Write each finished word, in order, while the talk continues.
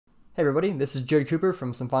Hey everybody, this is Jared Cooper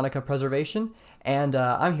from Symphonica Preservation, and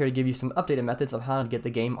I'm here to give you some updated methods of how to get the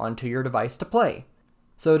game onto your device to play.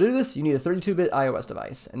 So to do this, you need a 32-bit iOS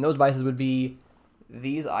device, and those devices would be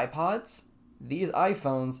these iPods, these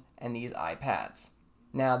iPhones, and these iPads.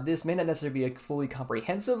 Now, this may not necessarily be a fully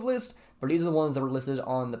comprehensive list, but these are the ones that were listed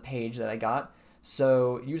on the page that I got.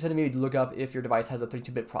 So you just have to maybe look up if your device has a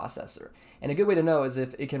 32-bit processor. And a good way to know is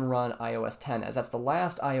if it can run iOS 10, as that's the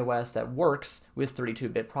last iOS that works with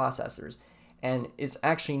 32-bit processors, and is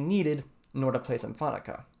actually needed in order to play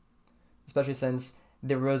Symphonica. Especially since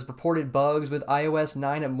there was reported bugs with iOS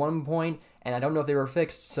 9 at one point, and I don't know if they were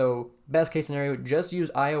fixed, so best case scenario, just use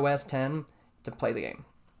iOS 10 to play the game.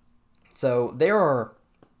 So there are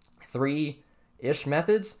 3-ish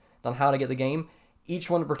methods on how to get the game. Each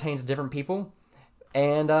one pertains to different people.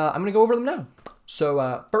 And I'm going to go over them now.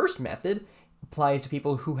 So first method applies to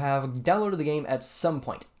people who have downloaded the game at some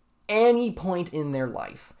point, any point in their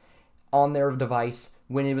life, on their device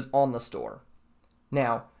when it was on the store.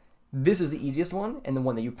 Now, this is the easiest one, and the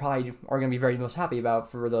one that you probably are going to be very most happy about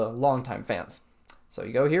for the longtime fans. So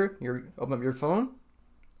you go here, you open up your phone,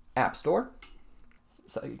 App Store.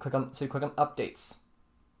 So you click on Updates.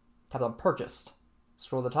 Tap on Purchased.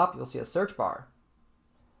 Scroll to the top, you'll see a search bar.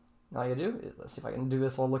 All you do is, let's see if I can do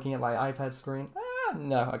this while looking at my iPad screen.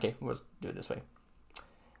 No, okay, let's do it this way.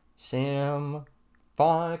 Symphonica.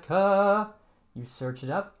 You search it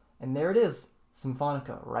up, and there it is,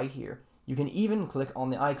 Symphonica, right here. You can even click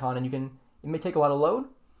on the icon, and it may take a while to load,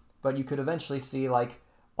 but you could eventually see like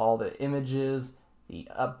all the images, the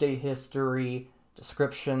update history,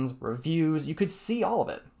 descriptions, reviews. You could see all of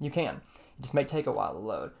it. You can. It just may take a while to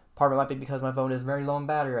load. Part of it might be because my phone is very low on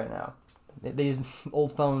battery right now. These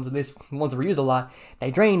old phones, and these ones that were used a lot,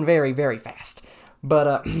 they drain very, very fast.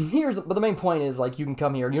 But but the main point is, like, you can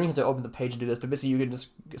come here. You don't have to open the page to do this, but basically you can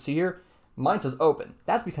just see here. Mine says open.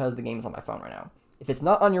 That's because the game is on my phone right now. If it's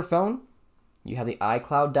not on your phone, you have the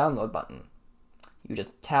iCloud download button. You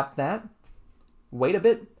just tap that, wait a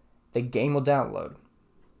bit, the game will download.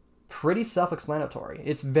 Pretty self-explanatory.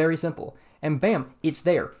 It's very simple. And bam, it's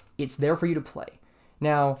there. It's there for you to play.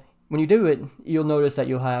 Now, when you do it, you'll notice that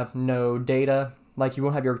you'll have no data, like you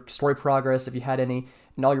won't have your story progress if you had any,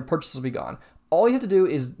 and all your purchases will be gone. All you have to do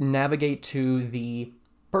is navigate to the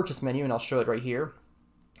purchase menu, and I'll show it right here.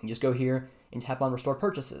 You just go here and tap on Restore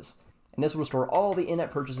Purchases, and this will restore all the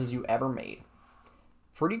in-app purchases you ever made.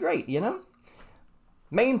 Pretty great, you know?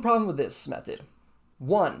 Main problem with this method.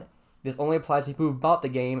 1, this only applies to people who bought the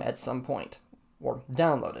game at some point, or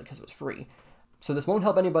downloaded because it was free. So this won't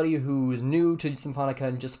help anybody who's new to Symphonica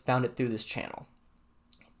and just found it through this channel.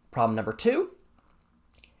 Problem number 2,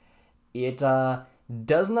 it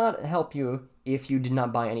does not help you if you did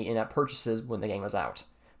not buy any in-app purchases when the game was out,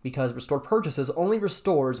 because Restore Purchases only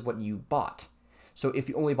restores what you bought. So if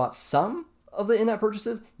you only bought some of the in-app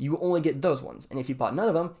purchases, you will only get those ones, and if you bought none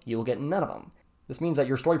of them, you will get none of them. This means that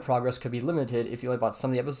your story progress could be limited if you only bought some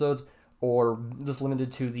of the episodes, or just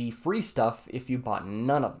limited to the free stuff if you bought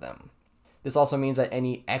none of them. This also means that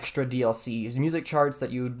any extra DLC music charts that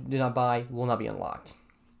you did not buy will not be unlocked.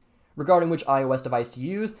 Regarding which iOS device to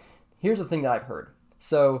use, here's the thing that I've heard.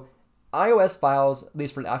 So, iOS files, at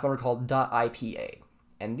least for the iPhone, are called .ipa.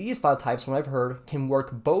 And these file types, from what I've heard, can work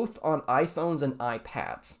both on iPhones and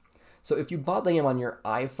iPads. So if you bought the game on your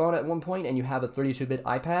iPhone at one point and you have a 32-bit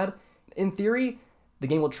iPad, in theory, the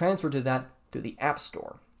game will transfer to that through the App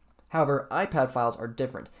Store. However, iPad files are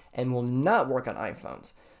different and will not work on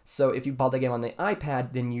iPhones. So if you bought the game on the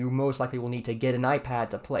iPad, then you most likely will need to get an iPad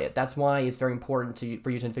to play it. That's why it's very important for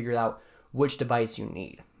you to figure out which device you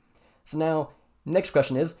need. So now, next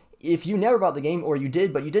question is, if you never bought the game, or you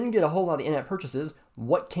did, but you didn't get a whole lot of in-app purchases,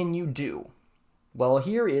 what can you do? Well,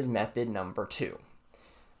 here is method number 2.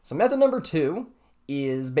 So method number 2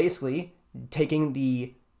 is basically taking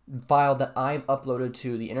the file that I've uploaded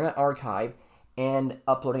to the Internet Archive and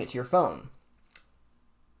uploading it to your phone.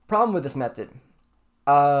 Problem with this method.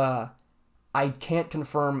 I can't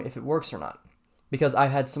confirm if it works or not, because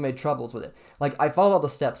I've had so many troubles with it. Like, I followed all the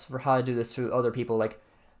steps for how to do this to other people. Like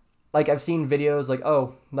I've seen videos like,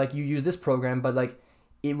 oh, like you use this program, but like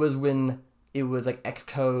it was when it was like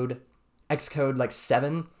Xcode like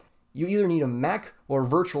 7. You either need a Mac or a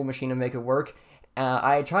virtual machine to make it work.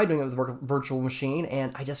 I tried doing it with a virtual machine,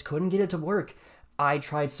 and I just couldn't get it to work. I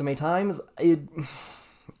tried so many times.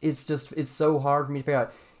 It's so hard for me to figure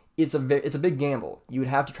out. It's a big gamble. You would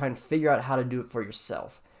have to try and figure out how to do it for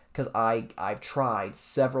yourself, because I've tried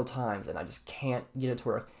several times and I just can't get it to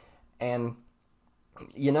work. And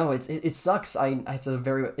you know, it sucks. It's an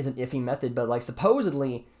iffy method, but like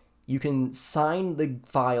supposedly you can sign the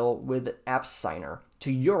file with App Signer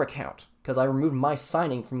to your account. because I removed my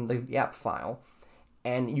signing from the app file,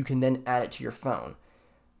 and you can then add it to your phone.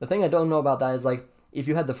 The thing I don't know about that is, like, if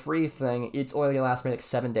you had the free thing, it's only gonna last me like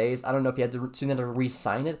 7 days. I don't know if you had to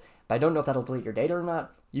re-sign it, but I don't know if that'll delete your data or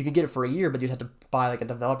not. You could get it for a year, but you'd have to buy like a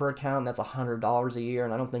developer account, and that's $100 a year,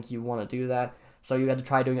 and I don't think you want to do that. So you had to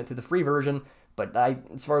try doing it through the free version. But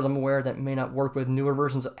as far as I'm aware, that may not work with newer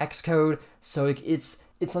versions of Xcode. So it's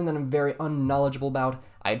something that I'm very unknowledgeable about.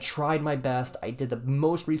 I tried my best. I did the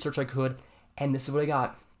most research I could, and this is what I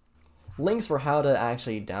got. Links for how to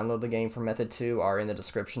actually download the game from Method 2 are in the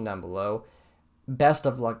description down below. Best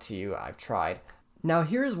of luck to you. I've tried. Now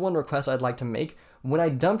here's one request I'd like to make. When I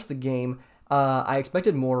dumped the game, I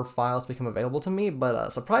expected more files to become available to me,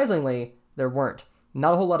 but surprisingly, there weren't.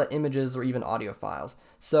 Not a whole lot of images or even audio files.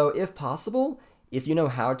 So if possible, if you know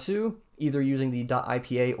how to, either using the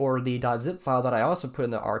 .ipa or the .zip file that I also put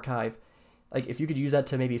in the archive, like if you could use that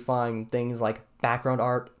to maybe find things like background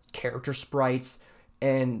art, character sprites,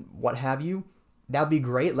 and what have you, that would be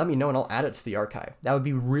great. Let me know and I'll add it to the archive. That would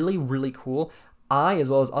be really, really cool. I, as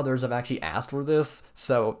well as others, have actually asked for this,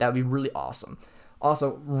 so that would be really awesome.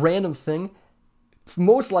 Also, random thing,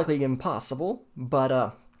 most likely impossible,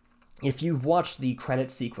 but if you've watched the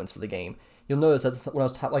credit sequence for the game, you'll notice that when I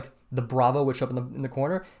was like the Bravo would show up in the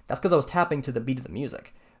corner, that's because I was tapping to the beat of the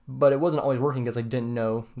music. But it wasn't always working because I didn't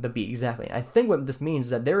know the beat exactly. I think what this means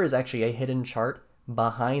is that there is actually a hidden chart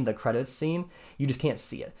behind the credits scene. You just can't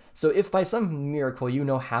see it. So if by some miracle you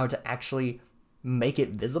know how to actually make it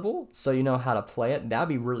visible, so you know how to play it, that'd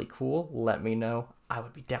be really cool. Let me know. I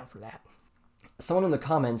would be down for that. Someone in the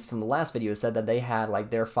comments from the last video said that they had like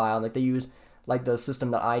their file, like they used like the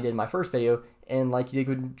system that I did in my first video, and like you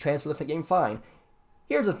could transfer the game fine.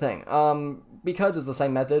 Here's the thing, because it's the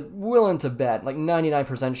same method, willing to bet, like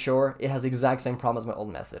 99% sure, it has the exact same problem as my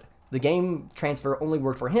old method. The game transfer only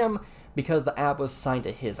worked for him because the app was signed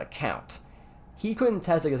to his account. He couldn't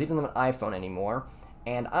test it because he doesn't have an iPhone anymore,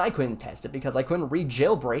 and I couldn't test it because I couldn't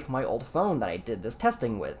re-jailbreak my old phone that I did this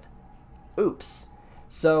testing with. Oops.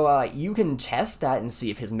 So you can test that and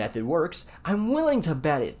see if his method works. I'm willing to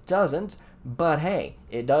bet it doesn't, but hey,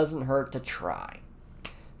 it doesn't hurt to try.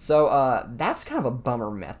 So that's kind of a bummer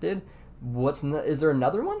method. Is there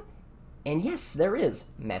another one? And yes, there is.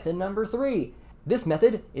 Method number 3. This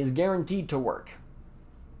method is guaranteed to work.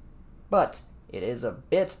 But it is a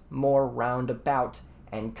bit more roundabout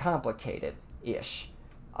and complicated-ish.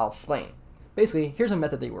 I'll explain. Basically, here's a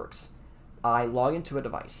method that works. I log into a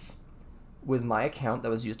device with my account that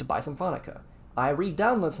was used to buy Symphonica. I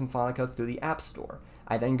re-download Symphonica through the App Store.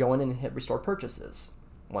 I then go in and hit Restore Purchases.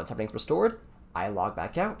 Once everything's restored, I log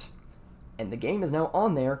back out. And the game is now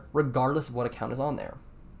on there regardless of what account is on there.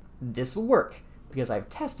 This will work because I've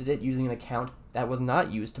tested it using an account that was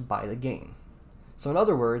not used to buy the game. So in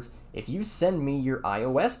other words, if you send me your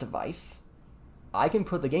iOS device, I can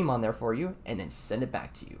put the game on there for you and then send it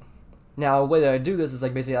back to you. Now, the way that I do this is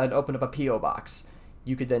like basically I'd open up a P.O. box.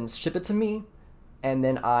 You could then ship it to me, and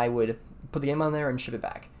then I would put the game on there and ship it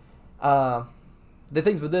back. The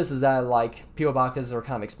things with this is that like P.O. boxes are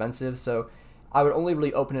kind of expensive, so I would only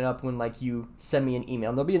really open it up when like you send me an email.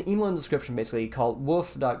 And there'll be an email in the description basically called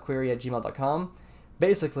wof.inquiry@gmail.com.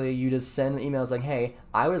 Basically, you just send emails like, hey,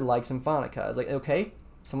 I would like Symphonica. I was like, okay,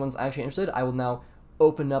 someone's actually interested. I will now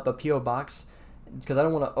open up a P.O. box because I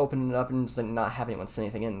don't want to open it up and just like, not have anyone send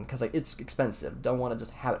anything in because like it's expensive. Don't want to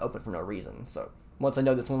just have it open for no reason. So once I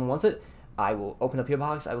know that someone wants it, I will open up P.O.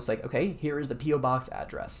 box. I will say, okay, here is the P.O. box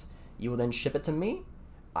address. You will then ship it to me.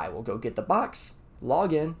 I will go get the box,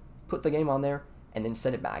 log in, put the game on there, and then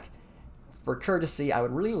send it back. For courtesy, I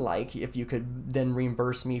would really like if you could then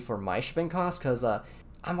reimburse me for my shipping costs, because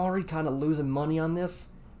I'm already kind of losing money on this.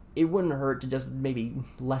 It wouldn't hurt to just maybe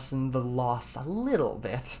lessen the loss a little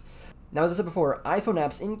bit. Now, as I said before, iPhone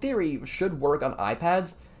apps, in theory, should work on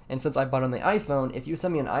iPads, and since I bought on the iPhone, if you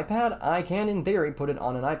send me an iPad, I can, in theory, put it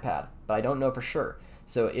on an iPad, but I don't know for sure.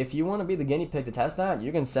 So if you want to be the guinea pig to test that,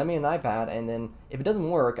 you can send me an iPad, and then if it doesn't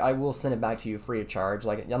work, I will send it back to you free of charge.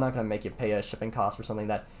 Like, I'm not going to make you pay a shipping cost for something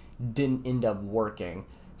that didn't end up working.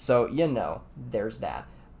 So, you know, there's that.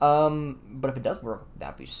 But if it does work,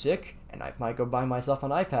 that'd be sick, and I might go buy myself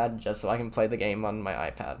an iPad just so I can play the game on my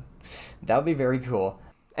iPad. That would be very cool.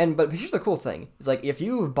 But here's the cool thing, is like, if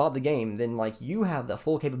you've bought the game, then like, you have the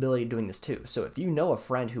full capability of doing this too. So if you know a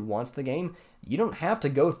friend who wants the game, you don't have to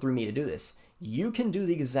go through me to do this. You can do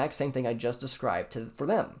the exact same thing I just described for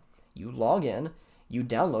them. You log in, you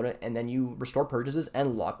download it, and then you restore purchases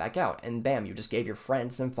and log back out. And bam, you just gave your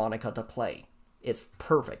friend Symphonica to play. It's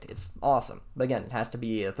perfect. It's awesome. But again, it has to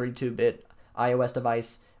be a 32-bit iOS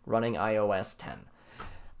device running iOS 10.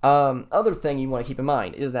 Other thing you want to keep in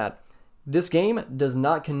mind is that This game does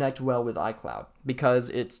not connect well with iCloud because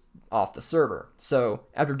it's off the server. So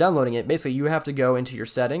after downloading it, basically you have to go into your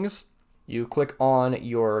settings. You click on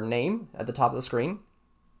your name at the top of the screen.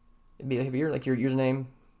 It'd be like your username.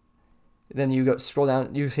 Then you go scroll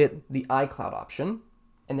down, you hit the iCloud option,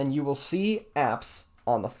 and then you will see apps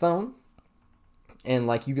on the phone. And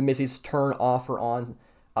like you can basically turn off or on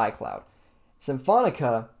iCloud.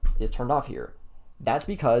 Symphonica is turned off here. That's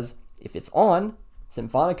because if it's on,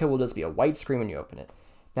 Symphonica will just be a white screen when you open it.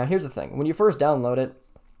 Now here's the thing. When you first download it,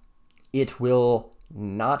 it will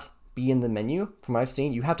not be in the menu. From what I've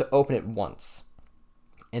seen, you have to open it once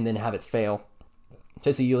and then have it fail.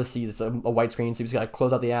 So you'll see this a white screen, so you just gotta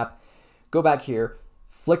close out the app, go back here,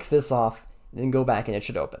 flick this off, and then go back and it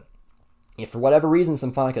should open. If for whatever reason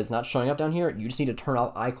Symphonica is not showing up down here, you just need to turn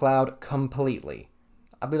off iCloud completely.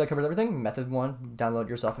 I believe that covers everything. Method 1, download it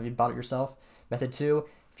yourself if you bought it yourself. Method 2,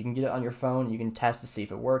 if you can get it on your phone, you can test to see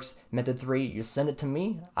if it works. Method 3, you send it to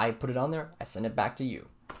me, I put it on there, I send it back to you.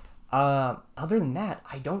 Other than that,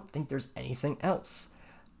 I don't think there's anything else.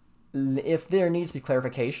 If there needs to be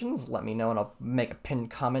clarifications, let me know and I'll make a pinned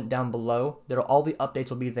comment down below. All the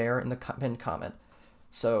updates will be there in the pinned comment.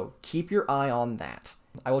 So keep your eye on that.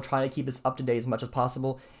 I will try to keep this up to date as much as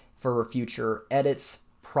possible for future edits,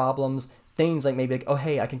 problems, things like maybe like, oh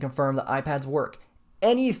hey, I can confirm the iPads work.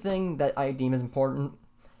 Anything that I deem as important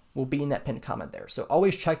will be in that pinned comment there. So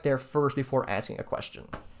always check there first before asking a question.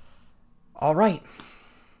 All right.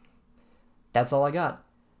 That's all I got.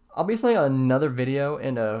 I'll be sending another video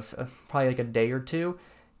in probably like a day or two,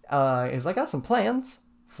 is I got some plans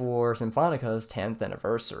for Symphonica's 10th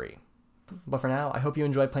anniversary. But for now, I hope you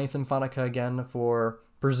enjoy playing Symphonica again for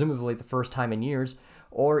presumably the first time in years,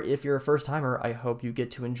 or if you're a first timer, I hope you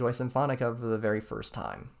get to enjoy Symphonica for the very first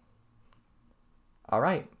time.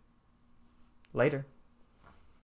 Alright, later.